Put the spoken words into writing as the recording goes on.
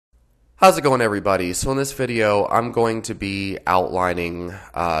How's it going, everybody? So in this video, I'm going to be outlining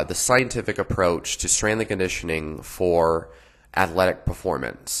the scientific approach to strength and conditioning for athletic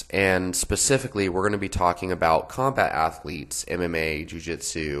performance. And specifically, we're going to be talking about combat athletes, MMA,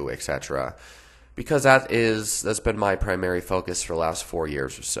 jiu-jitsu, etc. Because that's been my primary focus for the last 4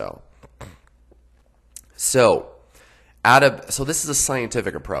 years or so. So this is a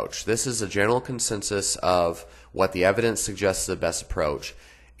scientific approach. This is a general consensus of what the evidence suggests is the best approach.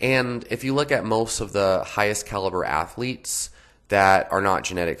 And if you look at most of the highest caliber athletes that are not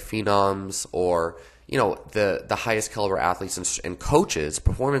genetic phenoms, or the highest caliber athletes and coaches,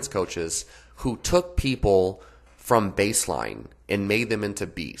 performance coaches, who took people from baseline and made them into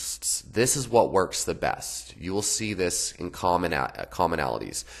beasts, this is what works the best. You will see this in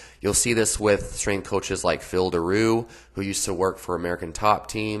commonalities. You'll see this with strength coaches like Phil Daru, who used to work for American Top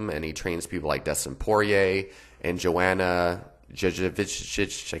Team, and he trains people like Dustin Poirier and Joanna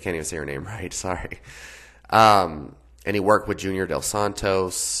Jędrzejczyk, I can't even say her name right, sorry. And he worked with Junior Dos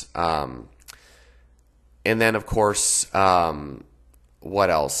Santos. And then, of course, what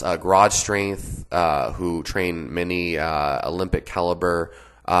else? Garage Strength, who trained many Olympic caliber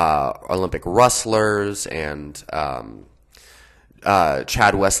Olympic wrestlers, and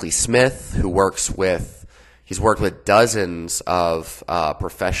Chad Wesley Smith, who he's worked with dozens of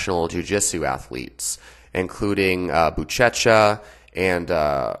professional jiu-jitsu athletes, including Buchecha and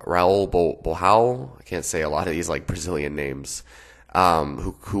Raul Bohau. I can't say a lot of these Brazilian names,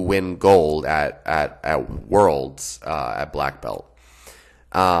 who win gold at Worlds at black belt.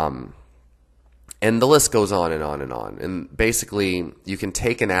 And the list goes on and on and on. And basically, you can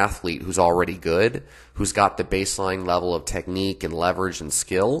take an athlete who's already good, who's got the baseline level of technique and leverage and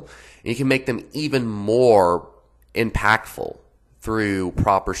skill, and you can make them even more impactful through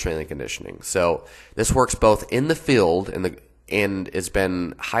proper strength and conditioning. So this works both in the field and has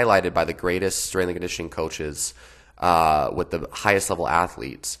been highlighted by the greatest strength and conditioning coaches with the highest level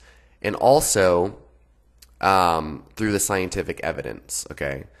athletes, and also through the scientific evidence.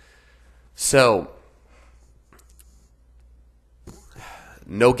 Okay, so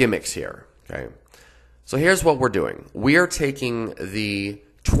no gimmicks here. Okay, so here's what we're doing. We are taking the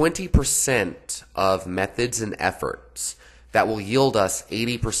 20% of methods and efforts that will yield us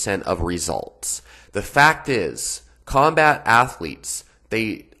 80% of results. The fact is, combat athletes,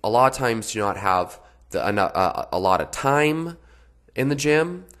 they a lot of times do not have a lot of time in the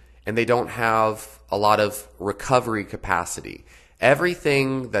gym, and they don't have a lot of recovery capacity.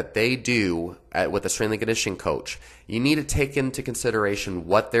 Everything that they do with a strength and conditioning coach, you need to take into consideration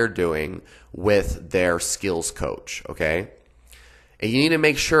what they're doing with their skills coach, okay? And you need to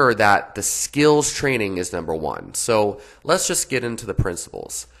make sure that the skills training is number one. So let's just get into the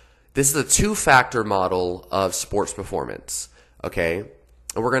principles. This is a two-factor model of sports performance, okay?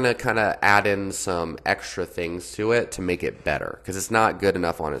 And we're going to kind of add in some extra things to it to make it better, because it's not good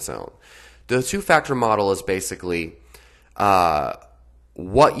enough on its own. The two-factor model is basically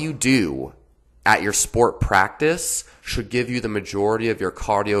what you do at your sport practice should give you the majority of your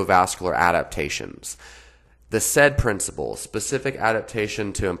cardiovascular adaptations. The said principle, specific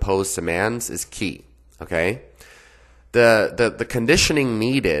adaptation to imposed demands, is key, okay? The conditioning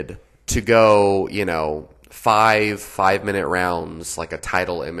needed to go, 5-minute rounds like a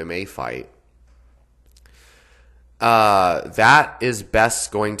title MMA fight, that is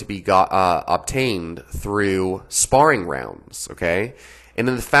best going to be obtained through sparring rounds, okay? And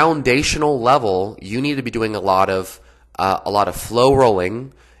in the foundational level, you need to be doing a lot of flow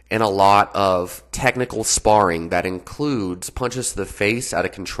rolling and a lot of technical sparring that includes punches to the face at a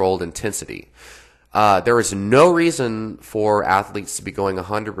controlled intensity. There is no reason for athletes to be going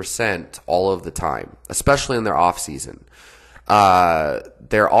 100% all of the time, especially in their off season.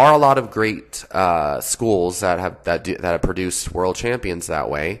 There are a lot of great schools that have produced world champions that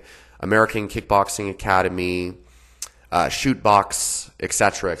way. American Kickboxing Academy, Shootbox,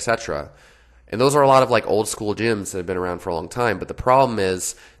 etc., etc. And those are a lot of old school gyms that have been around for a long time. But the problem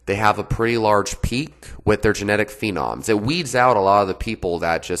is they have a pretty large peak with their genetic phenoms. It weeds out a lot of the people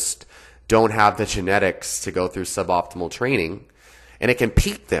that just don't have the genetics to go through suboptimal training, and it can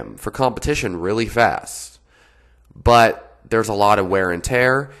peak them for competition really fast. But there's a lot of wear and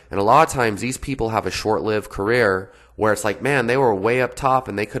tear, and a lot of times these people have a short-lived career where it's man, they were way up top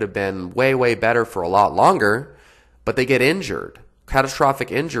and they could have been way, way better for a lot longer, but they get injured.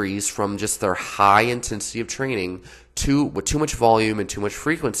 Catastrophic injuries from just their high intensity of training with too much volume and too much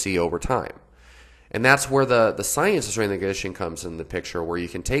frequency over time. And that's where the science of strength and conditioning comes in the picture, where you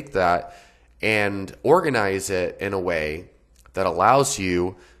can take that and organize it in a way that allows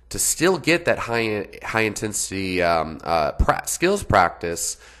you to still get that high intensity skills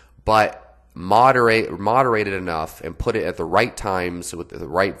practice, but moderated enough and put it at the right times with the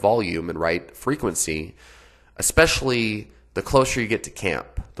right volume and right frequency, especially the closer you get to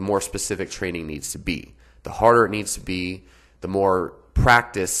camp, the more specific training needs to be. The harder it needs to be, the more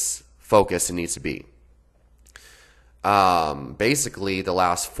practice focus it needs to be. Basically, the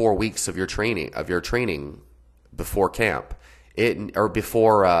last 4 weeks of your training before camp,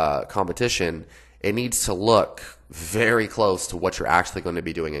 before competition, it needs to look very close to what you're actually going to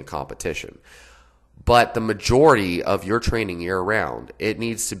be doing in competition. But the majority of your training year round, it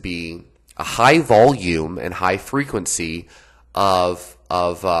needs to be a high volume and high frequency of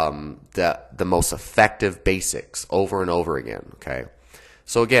the most effective basics over and over again. Okay,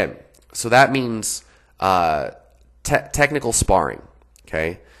 so that means technical sparring.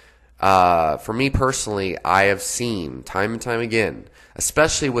 Okay, for me personally, I have seen time and time again,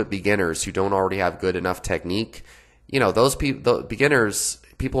 especially with beginners who don't already have good enough technique. Those beginners,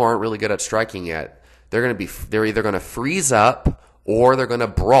 people aren't really good at striking yet. They're either going to freeze up or they're going to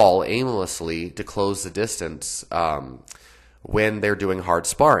brawl aimlessly to close the distance when they're doing hard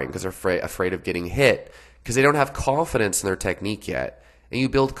sparring because they're afraid of getting hit because they don't have confidence in their technique yet. And you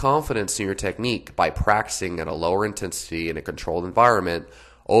build confidence in your technique by practicing at a lower intensity in a controlled environment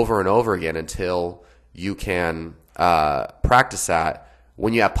over and over again until you can practice that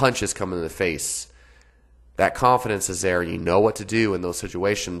when you have punches coming in the face. That confidence is there, and you know what to do in those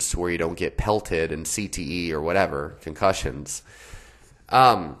situations to where you don't get pelted and CTE or whatever, concussions.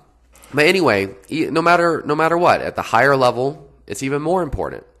 But anyway, no matter what, at the higher level, it's even more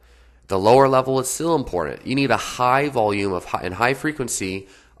important. The lower level is still important. You need a high volume and high frequency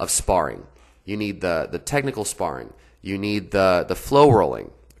of sparring. You need the technical sparring. You need the flow rolling.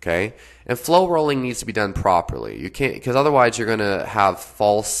 Okay, and flow rolling needs to be done properly. You can't, because otherwise you're going to have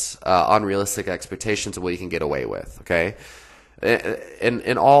false, unrealistic expectations of what you can get away with. Okay,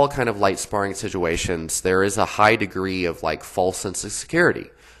 in all kind of light sparring situations, there is a high degree of like false sense of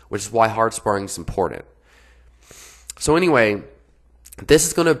security, which is why hard sparring is important. So anyway, this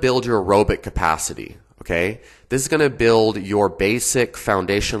is going to build your aerobic capacity. Okay, this is going to build your basic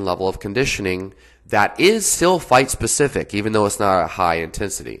foundation level of conditioning that is still fight specific, even though it's not a high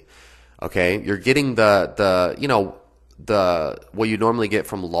intensity. Okay, you're getting the what you normally get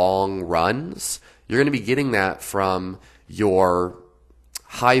from long runs. You're going to be getting that from your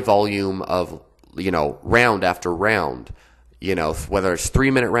high volume of round after round. Whether it's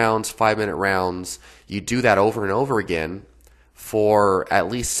 3-minute rounds, 5-minute rounds, you do that over and over again for at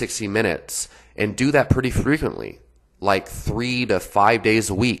least 60 minutes, and do that pretty frequently, like 3 to 5 days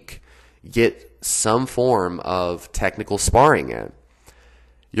a week. Get some form of technical sparring in.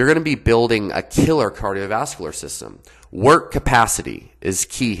 You're going to be building a killer cardiovascular system. Work capacity is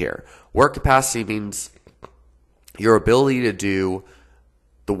key here. Work capacity means your ability to do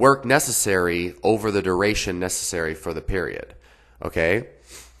the work necessary over the duration necessary for the period. Okay?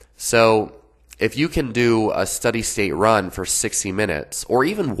 So if you can do a steady state run for 60 minutes, or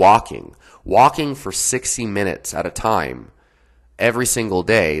even walking for 60 minutes at a time, every single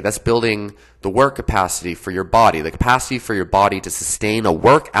day, that's building the work capacity for your body, the capacity for your body to sustain a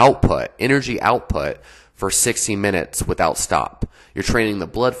work output, energy output for 60 minutes without stop. You're training the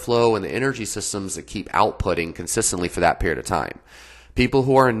blood flow and the energy systems that keep outputting consistently for that period of time. People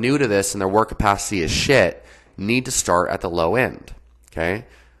who are new to this and their work capacity is shit need to start at the low end. Okay?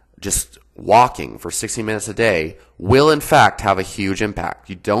 Just walking for 60 minutes a day will in fact have a huge impact.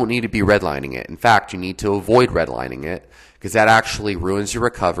 You don't need to be redlining it. In fact, you need to avoid redlining it, because that actually ruins your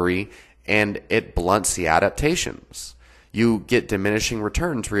recovery and it blunts the adaptations. You get diminishing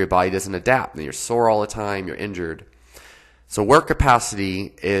returns where your body doesn't adapt, and you're sore all the time, you're injured. So work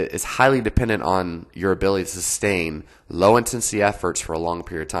capacity is highly dependent on your ability to sustain low intensity efforts for a long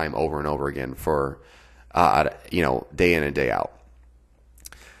period of time over and over again for day in and day out.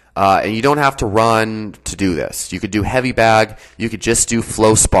 And you don't have to run to do this. You could do heavy bag. You could just do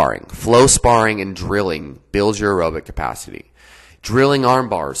flow sparring. Flow sparring and drilling builds your aerobic capacity. Drilling arm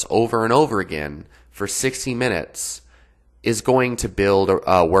bars over and over again for 60 minutes is going to build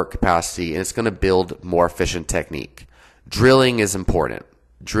work capacity, and it's going to build more efficient technique. Drilling is important.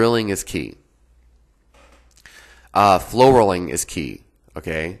 Drilling is key. Flow rolling is key.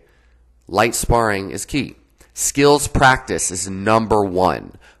 Okay? Light sparring is key. Skills practice is number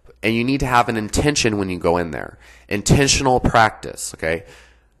one. And you need to have an intention when you go in there. Intentional practice, okay?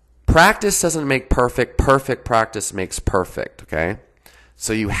 Practice doesn't make perfect. Perfect practice makes perfect, okay?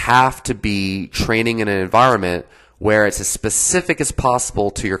 So you have to be training in an environment where it's as specific as possible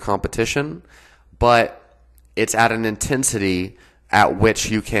to your competition, but it's at an intensity at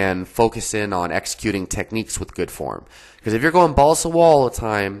which you can focus in on executing techniques with good form. Because if you're going balls to wall all the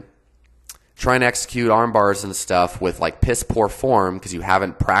time, trying to execute arm bars and stuff with like piss poor form because you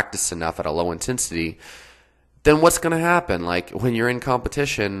haven't practiced enough at a low intensity, then what's going to happen? Like when you're in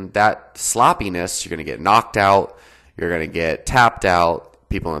competition, that sloppiness, you're going to get knocked out, you're going to get tapped out,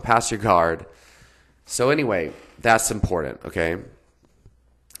 people going to pass your guard. So anyway, that's important, okay?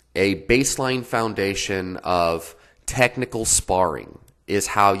 A baseline foundation of technical sparring is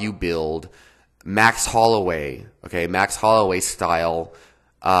how you build Max Holloway, okay? Max Holloway style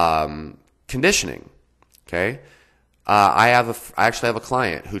conditioning, okay? I actually have a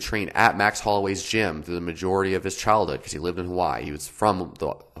client who trained at Max Holloway's gym through the majority of his childhood because he lived in Hawaii. He was from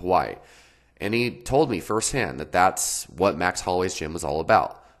Hawaii. And he told me firsthand that that's what Max Holloway's gym was all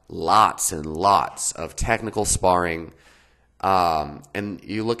about. Lots and lots of technical sparring. And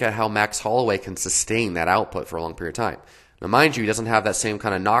you look at how Max Holloway can sustain that output for a long period of time. Now, mind you, he doesn't have that same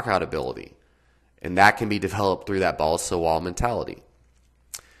kind of knockout ability. And that can be developed through that balls to the wall mentality.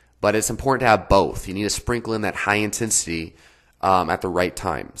 But it's important to have both. You need to sprinkle in that high intensity at the right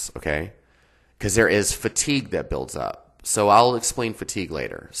times, okay? Because there is fatigue that builds up. So I'll explain fatigue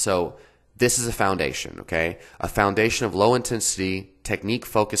later. So this is a foundation, okay? A foundation of low intensity, technique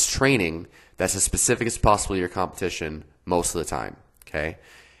focused training that's as specific as possible to your competition most of the time, okay?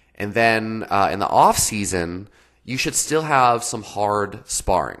 And then in the off season, you should still have some hard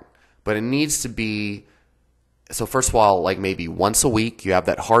sparring, but it needs to be. So first of all, like maybe once a week, you have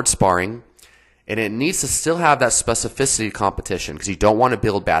that hard sparring, and it needs to still have that specificity competition because you don't want to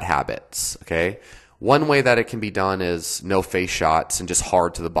build bad habits, okay? One way that it can be done is no face shots and just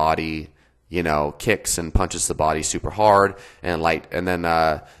hard to the body, kicks and punches to the body super hard and light, and then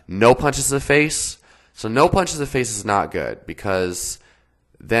no punches to the face. So no punches to the face is not good because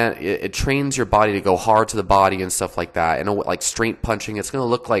then it trains your body to go hard to the body and stuff like that. And like straight punching, it's going to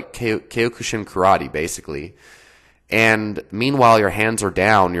look like Kyokushin karate basically. And meanwhile, your hands are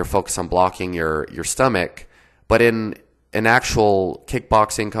down, you're focused on blocking your stomach. But in an actual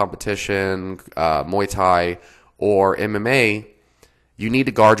kickboxing competition, Muay Thai, or MMA, you need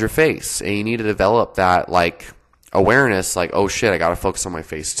to guard your face. And you need to develop that like awareness, like, oh shit, I got to focus on my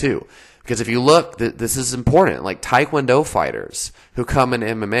face too. Because if you look, this is important. Like Taekwondo fighters who come in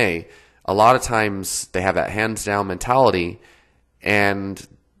MMA, a lot of times they have that hands down mentality, and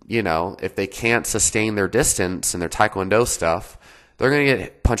if they can't sustain their distance and their Taekwondo stuff, they're going to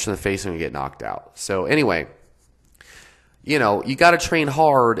get punched in the face and get knocked out. So anyway, you got to train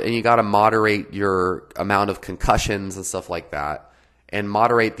hard and you got to moderate your amount of concussions and stuff like that, and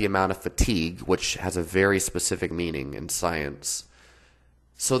moderate the amount of fatigue, which has a very specific meaning in science,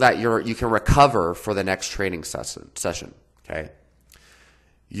 so that you can recover for the next training session, okay?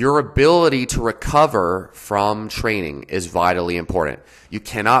 Your ability to recover from training is vitally important. You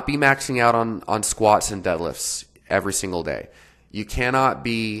cannot be maxing out on squats and deadlifts every single day. You cannot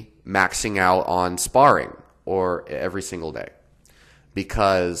be maxing out on sparring or every single day,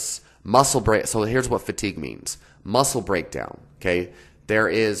 because so here's what fatigue means. Muscle breakdown, okay? There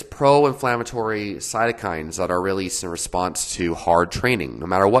is pro-inflammatory cytokines that are released in response to hard training, no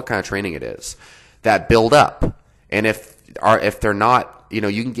matter what kind of training it is, that build up. And if they're not, you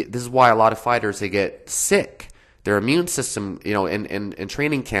can get, this is why a lot of fighters, they get sick. Their immune system, in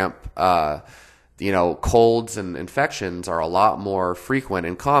training camp, colds and infections are a lot more frequent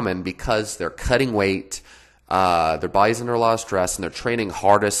and common because they're cutting weight, their body's under a lot of stress, and they're training the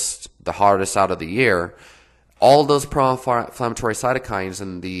hardest out of the year. All those pro-inflammatory cytokines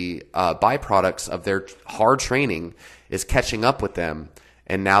and the byproducts of their hard training is catching up with them,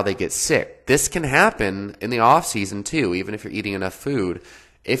 and now they get sick. This can happen in the off season too, even if you're eating enough food,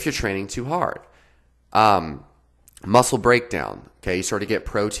 if you're training too hard. Muscle breakdown. Okay, you start to get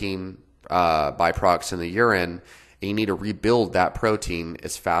protein byproducts in the urine, and you need to rebuild that protein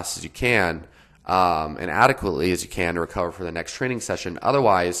as fast as you can and adequately as you can to recover for the next training session.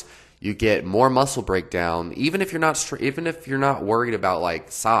 Otherwise, you get more muscle breakdown, even if you're not worried about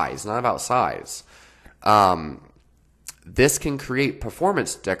like size, not about size. This can create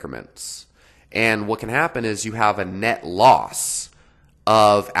performance decrements. And what can happen is you have a net loss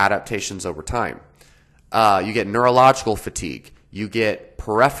of adaptations over time. You get neurological fatigue. You get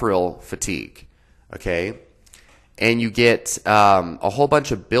peripheral fatigue. Okay? And you get a whole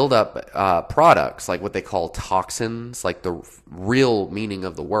bunch of buildup products, like what they call toxins, like the real meaning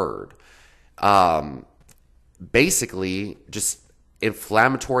of the word. Basically, just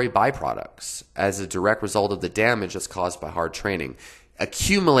inflammatory byproducts as a direct result of the damage that's caused by hard training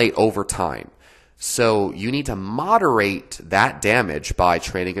accumulate over time. So you need to moderate that damage by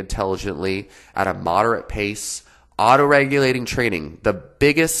training intelligently at a moderate pace, auto-regulating training. The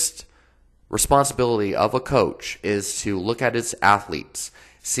biggest responsibility of a coach is to look at his athletes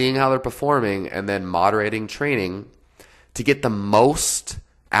seeing how they're performing, and then moderating training to get the most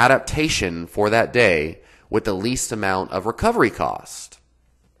adaptation for that day with the least amount of recovery cost.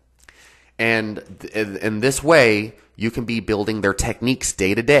 And in this way, you can be building their techniques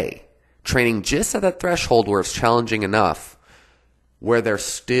day to day, training just at that threshold where it's challenging enough, where they're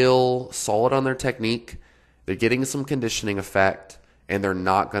still solid on their technique, they're getting some conditioning effect, and they're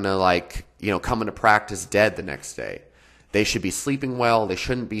not going to come into practice dead the next day. They should be sleeping well. They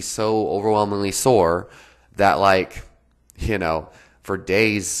shouldn't be so overwhelmingly sore that for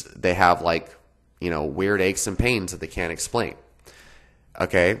days they have weird aches and pains that they can't explain.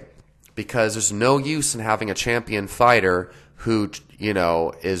 Okay? Because there's no use in having a champion fighter who,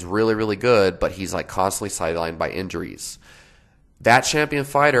 is really, really good, but he's constantly sidelined by injuries. That champion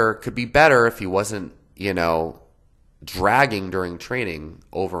fighter could be better if he wasn't, dragging during training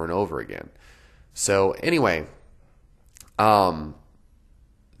over and over again. So anyway,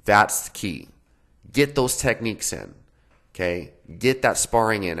 that's the key. Get those techniques in. Okay? Get that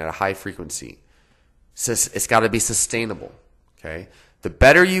sparring in at a high frequency. It's got to be sustainable. Okay? The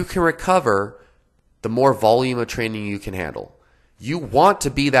better you can recover, the more volume of training you can handle. You want to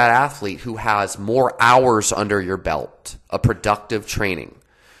be that athlete who has more hours under your belt of productive training,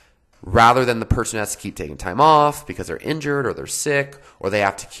 rather than the person who has to keep taking time off because they're injured or they're sick or they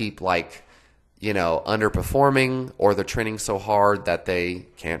have to keep underperforming, or they're training so hard that they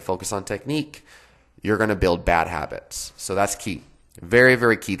can't focus on technique. You're going to build bad habits. So that's key. Very,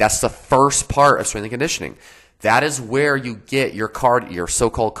 very key. That's the first part of strength and conditioning. That is where you get your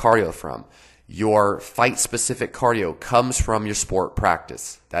so-called cardio from. Your fight-specific cardio comes from your sport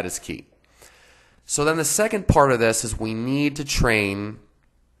practice. That is key. So then the second part of this is we need to train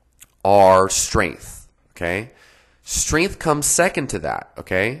our strength. Okay? Strength comes second to that.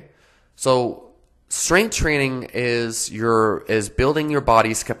 Okay? So strength training is building your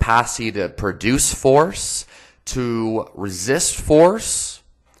body's capacity to produce force, to resist force.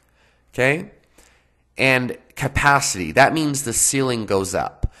 Okay? And capacity, that means the ceiling goes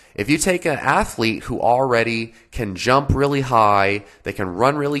up. If you take an athlete who already can jump really high, they can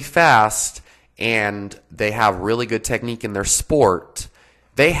run really fast, and they have really good technique in their sport,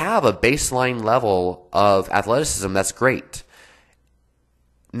 they have a baseline level of athleticism that's great.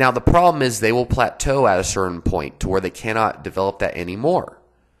 Now, the problem is they will plateau at a certain point to where they cannot develop that anymore.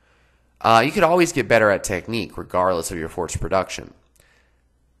 You could always get better at technique regardless of your force production.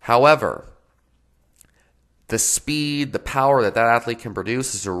 However, the speed, the power that athlete can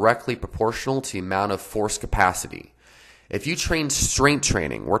produce is directly proportional to the amount of force capacity. If you train strength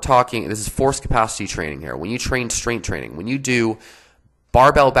training, this is force capacity training here. When you train strength training, when you do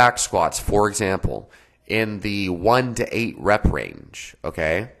barbell back squats, for example, in the 1 to 8 rep range,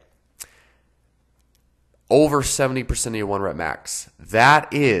 okay, over 70% of your 1 rep max,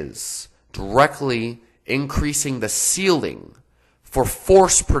 that is directly increasing the ceiling for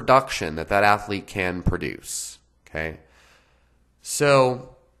force production that athlete can produce. Okay?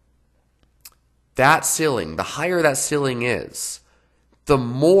 So that ceiling, the higher that ceiling is, the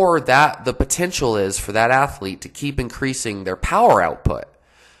more that the potential is for that athlete to keep increasing their power output.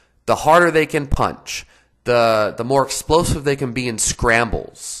 The harder they can punch, the more explosive they can be in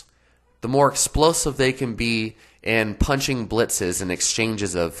scrambles, the more explosive they can be in punching blitzes and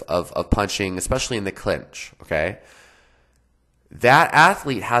exchanges of punching, especially in the clinch. Okay? That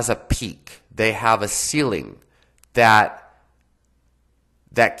athlete has a peak. They have a ceiling that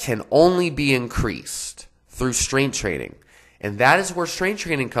can only be increased through strength training. And that is where strength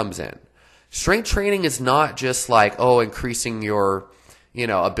training comes in. Strength training is not just increasing your,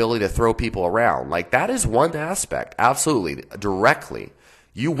 ability to throw people around. That is one aspect, absolutely, directly.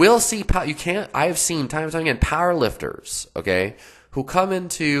 You will see, I have seen time and time again, powerlifters, okay, who come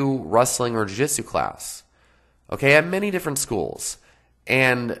into wrestling or jiu-jitsu class, okay, at many different schools,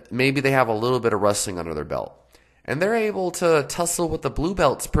 and maybe they have a little bit of wrestling under their belt, and they're able to tussle with the blue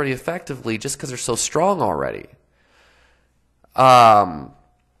belts pretty effectively just because they're so strong already.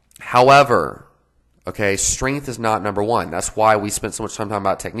 However, okay, strength is not number one. That's why we spent so much time talking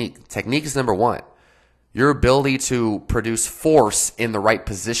about technique. Technique is number one. Your ability to produce force in the right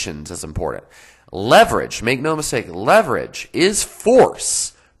positions is important. Leverage, make no mistake, leverage is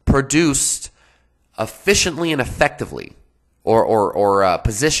force produced efficiently and effectively, or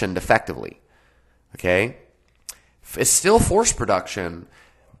positioned effectively. Okay? It's still force production,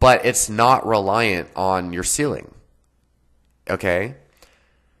 but it's not reliant on your ceiling. Okay?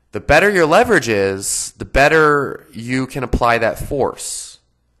 The better your leverage is, the better you can apply that force.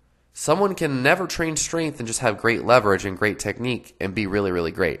 Someone can never train strength and just have great leverage and great technique and be really,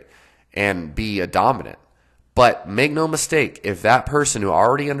 really great and be a dominant. But make no mistake, if that person who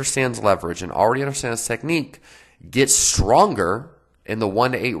already understands leverage and already understands technique gets stronger in the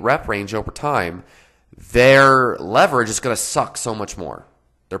 1 to 8 rep range over time, their leverage is going to suck so much more.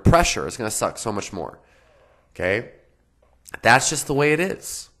 Their pressure is going to suck so much more. Okay? That's just the way it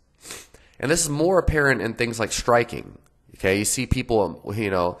is. And this is more apparent in things like striking. Okay? You see people,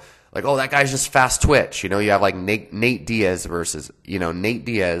 like, oh, that guy's just fast twitch. You have like Nate Diaz versus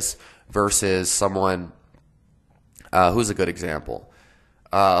someone, who's a good example?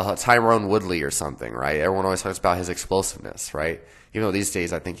 Tyrone Woodley or something, right? Everyone always talks about his explosiveness, right? Even though these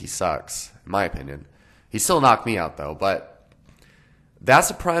days I think he sucks, in my opinion. He still knocked me out though, but that's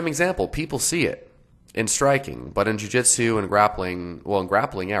a prime example. People see it in striking, but in jiu-jitsu and grappling,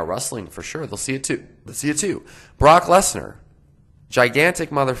 wrestling for sure, they'll see it too. Brock Lesnar, gigantic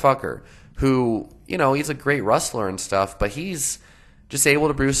motherfucker who, he's a great wrestler and stuff, but he's just able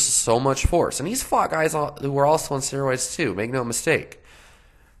to produce so much force. And he's fought guys who were also on steroids too, make no mistake.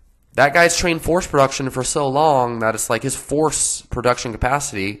 That guy's trained force production for so long that it's like his force production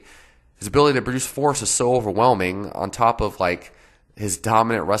capacity, his ability to produce force is so overwhelming on top of like his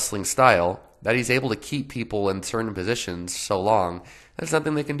dominant wrestling style that he's able to keep people in certain positions so long. There's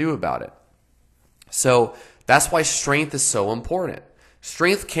nothing they can do about it. So that's why strength is so important.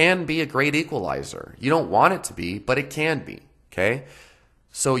 Strength can be a great equalizer. You don't want it to be, but it can be. Okay?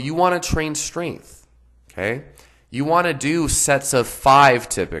 So you want to train strength. Okay? You want to do sets of 5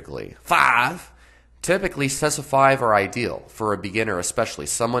 typically. 5? Typically, sets of 5 are ideal for a beginner, especially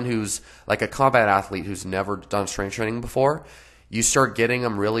someone who's like a combat athlete who's never done strength training before. You start getting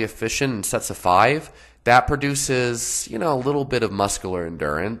them really efficient in sets of 5. That produces, a little bit of muscular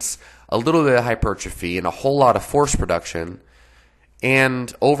endurance, a little bit of hypertrophy, and a whole lot of force production.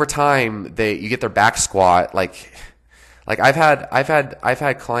 And over time, you get their back squat like I've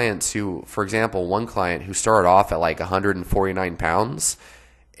had clients who, for example, one client who started off at like 149 pounds,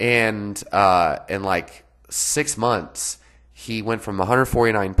 and in like 6 months he went from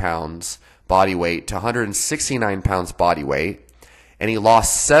 149 pounds body weight to 169 pounds body weight, and he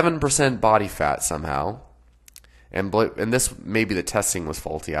lost 7% body fat somehow. And this, maybe the testing was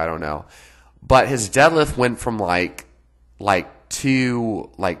faulty, I don't know, but his deadlift went from like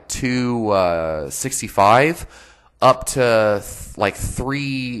 265 up to like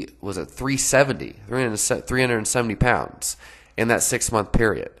 370 pounds in that 6-month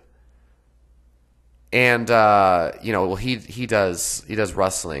period. And he does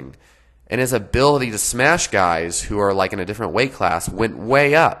wrestling, and his ability to smash guys who are like in a different weight class went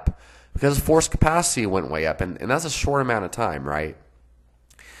way up because force capacity went way up, and that's a short amount of time, right?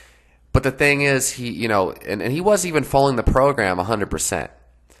 But the thing is, he wasn't even following the program 100%.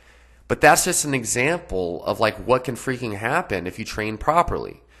 But that's just an example of like what can freaking happen if you train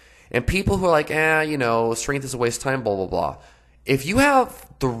properly. And people who are like, strength is a waste of time, blah, blah, blah. If you have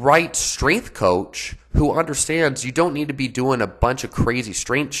the right strength coach who understands you don't need to be doing a bunch of crazy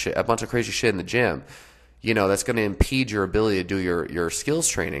strength shit, a bunch of crazy shit in the gym, that's going to impede your ability to do your skills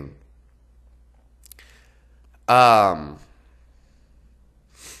training. You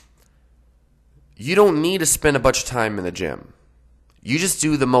don't need to spend a bunch of time in the gym. You just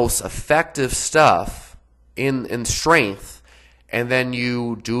do the most effective stuff in strength, and then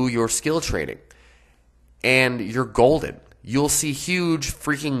you do your skill training. And you're golden. You'll see huge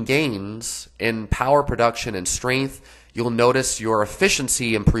freaking gains in power production and strength. You'll notice your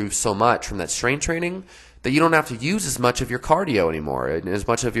efficiency improves so much from that strength training that you don't have to use as much of your cardio anymore, and as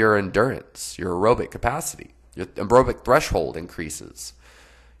much of your endurance, your aerobic capacity. Your aerobic threshold increases.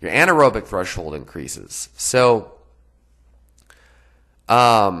 Your anaerobic threshold increases. So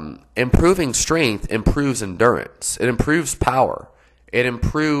improving strength improves endurance. It improves power. It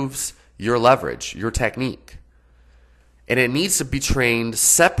improves your leverage, your technique. And it needs to be trained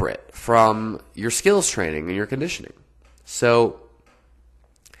separate from your skills training and your conditioning. So,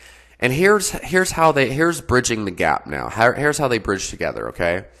 and here's bridging the gap now. Here's how they bridge together,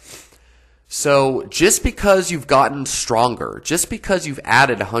 okay? So just because you've gotten stronger, just because you've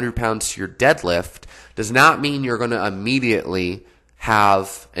added 100 pounds to your deadlift, does not mean you're going to immediately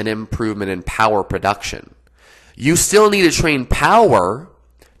have an improvement in power production. You still need to train power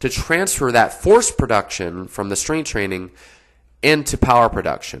to transfer that force production from the strength training into power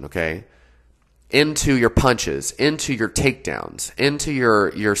production, okay? Into your punches, into your takedowns, into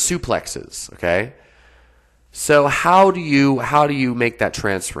your suplexes, okay? So how do you make that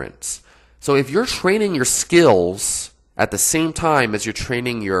transference? So if you're training your skills at the same time as you're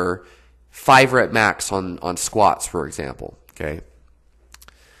training your 5 rep max on squats, for example, okay?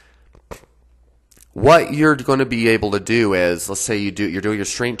 what you're going to be able to do is, let's say you're doing your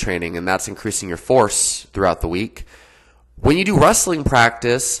strength training and that's increasing your force throughout the week. When you do wrestling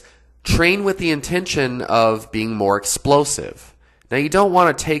practice, train with the intention of being more explosive. Now, you don't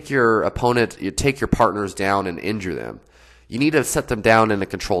want to take your partners down and injure them. You need to set them down in a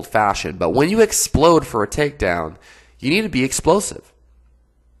controlled fashion. But when you explode for a takedown, you need to be explosive.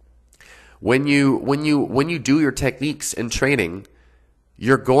 When you do your techniques in training,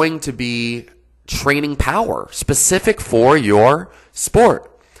 you're going to be training power specific for your sport.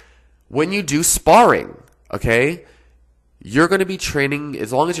 When you do sparring, okay, you're going to be training,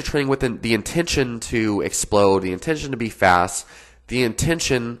 as long as you're training with the intention to explode, the intention to be fast, the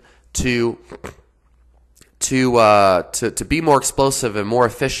intention to be more explosive and more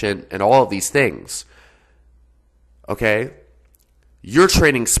efficient and all of these things. Okay? You're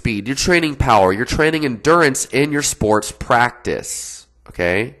training speed, you're training power, you're training endurance in your sports practice.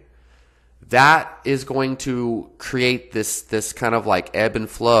 Okay? That is going to create this kind of like ebb and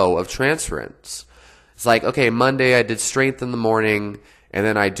flow of transference. It's like, okay, Monday I did strength in the morning, and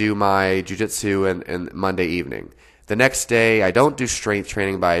then I do my jiu-jitsu and Monday evening. The next day I don't do strength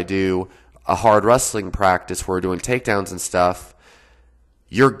training, but I do a hard wrestling practice where we're doing takedowns and stuff.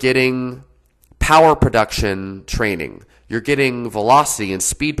 You're getting power production training. You're getting velocity and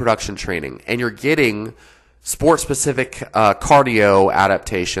speed production training. And you're getting sport-specific cardio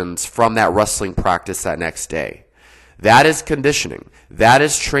adaptations from that wrestling practice that next day. That is conditioning. That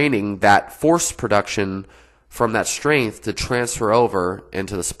is training that force production from that strength to transfer over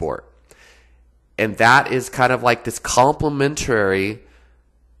into the sport. And that is kind of like this complementary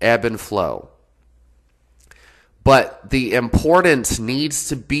ebb and flow. But the importance needs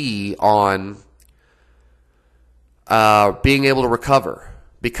to be on being able to recover.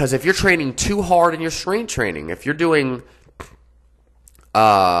 Because if you're training too hard in your strength training, if you're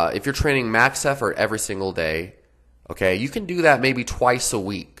training max effort every single day, okay, you can do that maybe twice a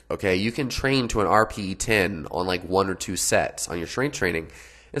week. Okay, you can train to an RPE 10 on like 1 or 2 sets on your strength training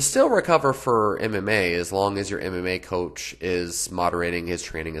and still recover for MMA as long as your MMA coach is moderating his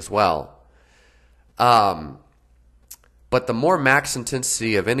training as well. But the more max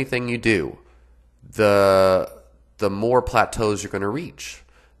intensity of anything you do, the more plateaus you're going to reach.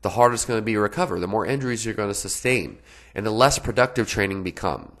 The harder it's going to be to recover, the more injuries you're going to sustain, and the less productive training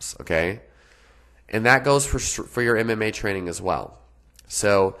becomes, okay? And that goes for your MMA training as well.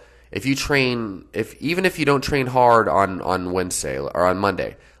 So if you train, even if you don't train hard on Wednesday or on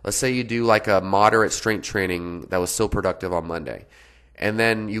Monday, let's say you do like a moderate strength training that was still productive on Monday, and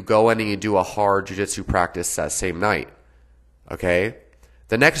then you go in and you do a hard jiu-jitsu practice that same night, okay?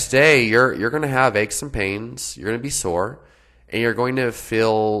 The next day, you're going to have aches and pains, you're going to be sore, and you're going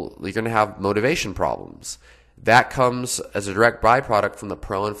to have motivation problems. That comes as a direct byproduct from the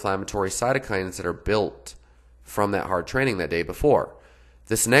pro-inflammatory cytokines that are built from that hard training that day before.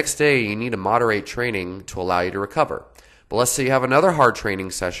 This next day, you need to moderate training to allow you to recover. But let's say you have another hard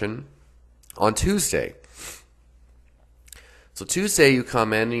training session on Tuesday. So Tuesday, you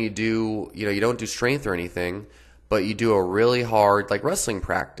come in and you don't do strength or anything, but you do a really hard like wrestling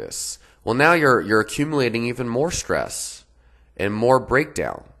practice. Well, now you're accumulating even more stress and more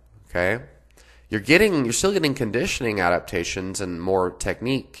breakdown, okay? You're still getting conditioning adaptations and more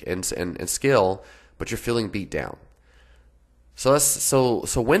technique and skill, but you're feeling beat down. So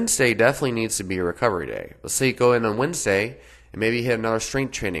Wednesday definitely needs to be a recovery day. Let's say you go in on Wednesday and maybe you hit another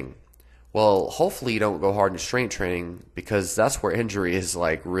strength training. Well, hopefully you don't go hard in strength training because that's where injury is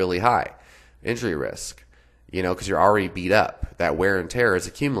like really high, injury risk, because you're already beat up. That wear and tear is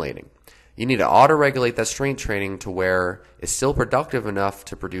accumulating. You need to auto-regulate that strength training to where it's still productive enough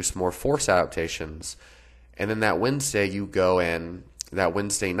to produce more force adaptations. And then that Wednesday night,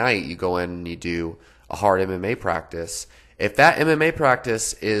 you go in and you do a hard MMA practice. If that MMA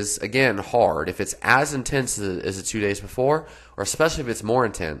practice is, again, hard, if it's as intense as the 2 days before, or especially if it's more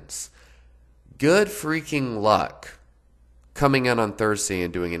intense, good freaking luck coming in on Thursday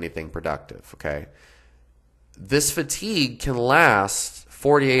and doing anything productive, okay? This fatigue can last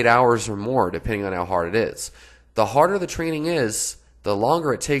 48 hours or more, depending on how hard it is. The harder the training is, the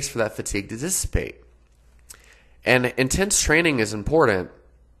longer it takes for that fatigue to dissipate. And intense training is important,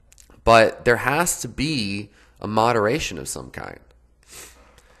 but there has to be a moderation of some kind.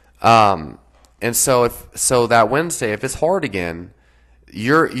 And so that Wednesday, if it's hard again,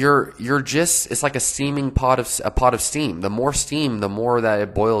 you're just, it's like a pot of steam. The more steam, the more that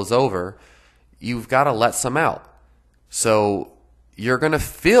it boils over. You've got to let some out. So you're going to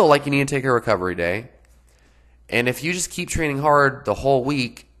feel like you need to take a recovery day. And if you just keep training hard the whole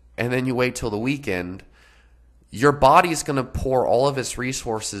week and then you wait till the weekend, your body's going to pour all of its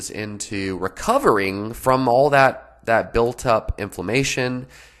resources into recovering from all that built up inflammation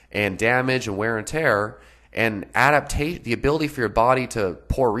and damage and wear and tear, and adaptation, the ability for your body to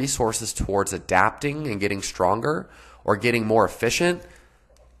pour resources towards adapting and getting stronger or getting more efficient.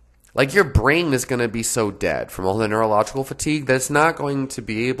 Like, your brain is going to be so dead from all the neurological fatigue that it's not going to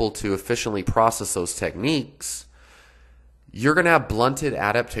be able to efficiently process those techniques. You're going to have blunted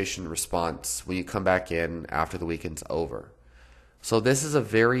adaptation response when you come back in after the weekend's over. So this is a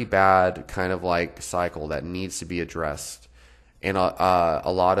very bad kind of like cycle that needs to be addressed. And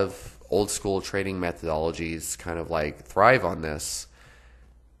a lot of old school training methodologies kind of like thrive on this.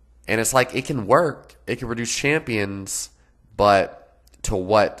 And it's like, it can work. It can produce champions, but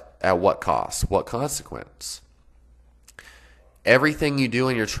at what cost? What consequence? Everything you do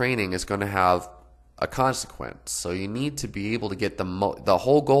in your training is going to have a consequence. So you need to be able to get the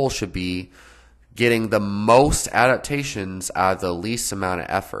whole goal should be getting the most adaptations out of the least amount of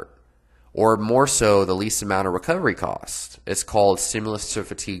effort, or more so, the least amount of recovery cost. It's called stimulus to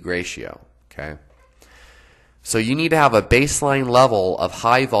fatigue ratio. Okay. So you need to have a baseline level of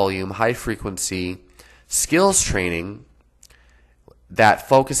high volume, high frequency skills training that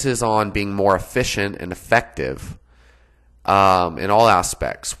focuses on being more efficient and effective in all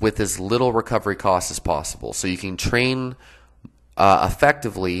aspects with as little recovery cost as possible. So you can train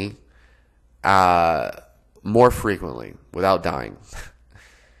effectively more frequently without dying.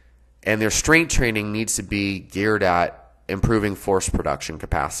 And their strength training needs to be geared at improving force production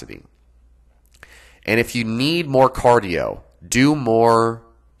capacity. And if you need more cardio, do more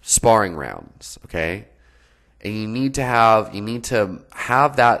sparring rounds, okay? And you need to have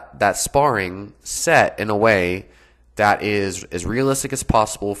that sparring set in a way that is as realistic as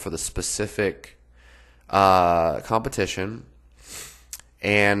possible for the specific competition,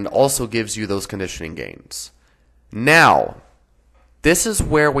 and also gives you those conditioning gains. Now, this is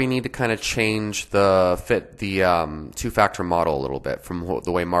where we need to kind of change the two-factor model a little bit from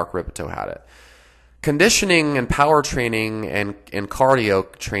the way Mark Rippetoe had it. Conditioning and power training and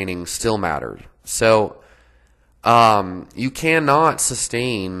cardio training still mattered. So you cannot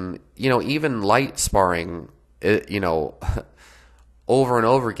sustain, even light sparring, over and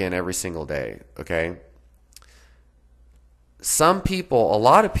over again every single day, okay? A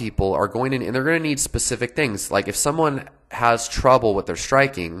lot of people are going in, and they're going to need specific things. Like, if someone has trouble with their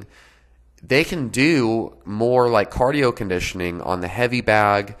striking, they can do more like cardio conditioning on the heavy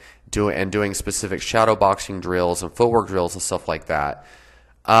bag, doing specific shadow boxing drills and footwork drills and stuff like that.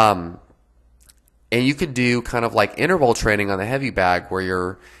 And you could do kind of like interval training on the heavy bag where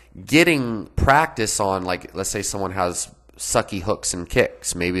you're getting practice on, like, let's say someone has sucky hooks and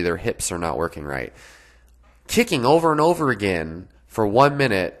kicks. Maybe their hips are not working right. Kicking over and over again for 1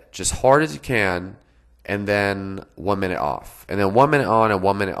 minute, just hard as you can, and then 1 minute off. And then 1 minute on and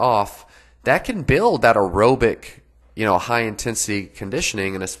 1 minute off. That can build that aerobic, high intensity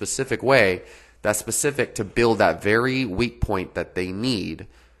conditioning in a specific way that's specific to build that very weak point that they need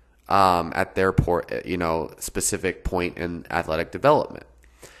at their specific point in athletic development.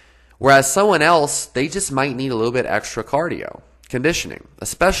 Whereas someone else, they just might need a little bit extra cardio conditioning,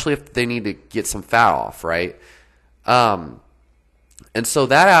 especially if they need to get some fat off, right? And so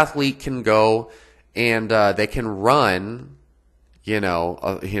that athlete can go and they can run, do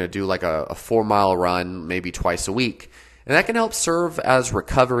like a 4-mile run maybe twice a week. And that can help serve as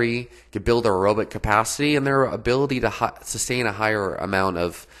recovery, can build their aerobic capacity and their ability to sustain a higher amount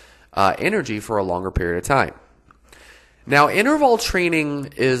of energy for a longer period of time. Now, interval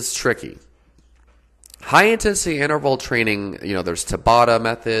training is tricky. High-intensity interval training, there's Tabata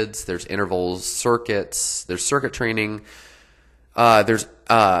methods, there's intervals circuits, there's circuit training, there's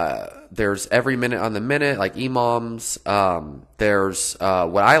every minute on the minute, like EMOMs. There's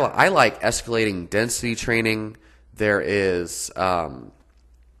what I like, escalating density training. There is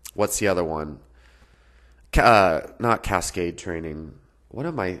what's the other one? Not cascade training. What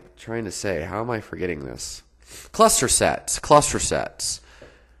am I trying to say? How am I forgetting this? Cluster sets.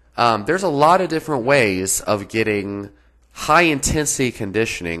 There's a lot of different ways of getting high-intensity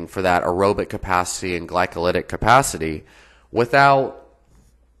conditioning for that aerobic capacity and glycolytic capacity without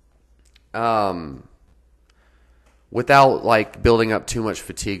like building up too much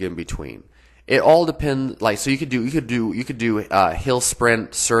fatigue in between. It all depends. Like, so you could do hill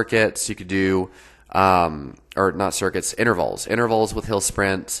sprint circuits. You could do or not circuits, intervals with hill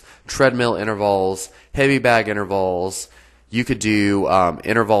sprints, treadmill intervals, heavy bag intervals. You could do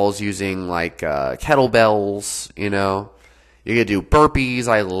intervals using like kettlebells, You could do burpees.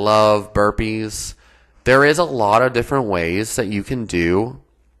 I love burpees. There is a lot of different ways that you can do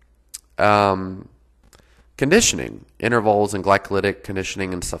conditioning, intervals and glycolytic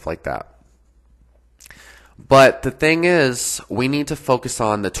conditioning and stuff like that. But the thing is, we need to focus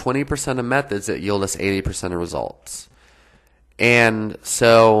on the 20% of methods that yield us 80% of results. And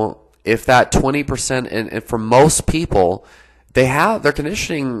so if that 20%, and for most people, they have their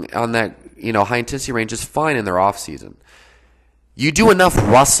conditioning on that, high intensity range is fine in their off season. You do enough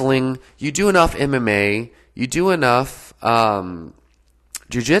wrestling, you do enough MMA, you do enough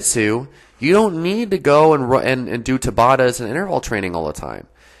jiu-jitsu, you don't need to go and do Tabatas and interval training all the time.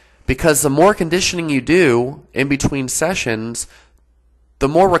 Because the more conditioning you do in between sessions, the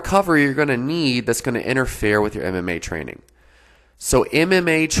more recovery you're going to need that's going to interfere with your MMA training. So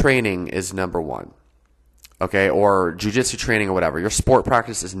MMA training is number one, okay, or jiu-jitsu training or whatever. Your sport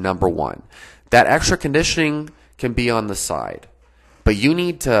practice is number one. That extra conditioning can be on the side, but you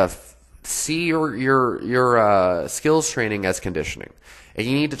need to see your skills training as conditioning, and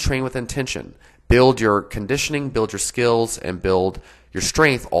you need to train with intention. Build your conditioning, build your skills, and build your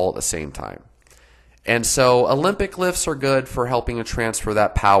strength all at the same time. And so Olympic lifts are good for helping to transfer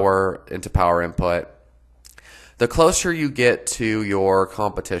that power into power input. The closer you get to your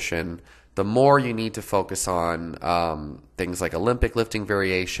competition, the more you need to focus on things like Olympic lifting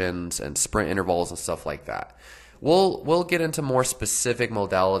variations and sprint intervals and stuff like that. We'll get into more specific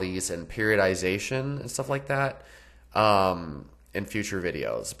modalities and periodization and stuff like that in future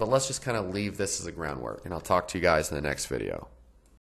videos. But let's just kind of leave this as a groundwork, and I'll talk to you guys in the next video.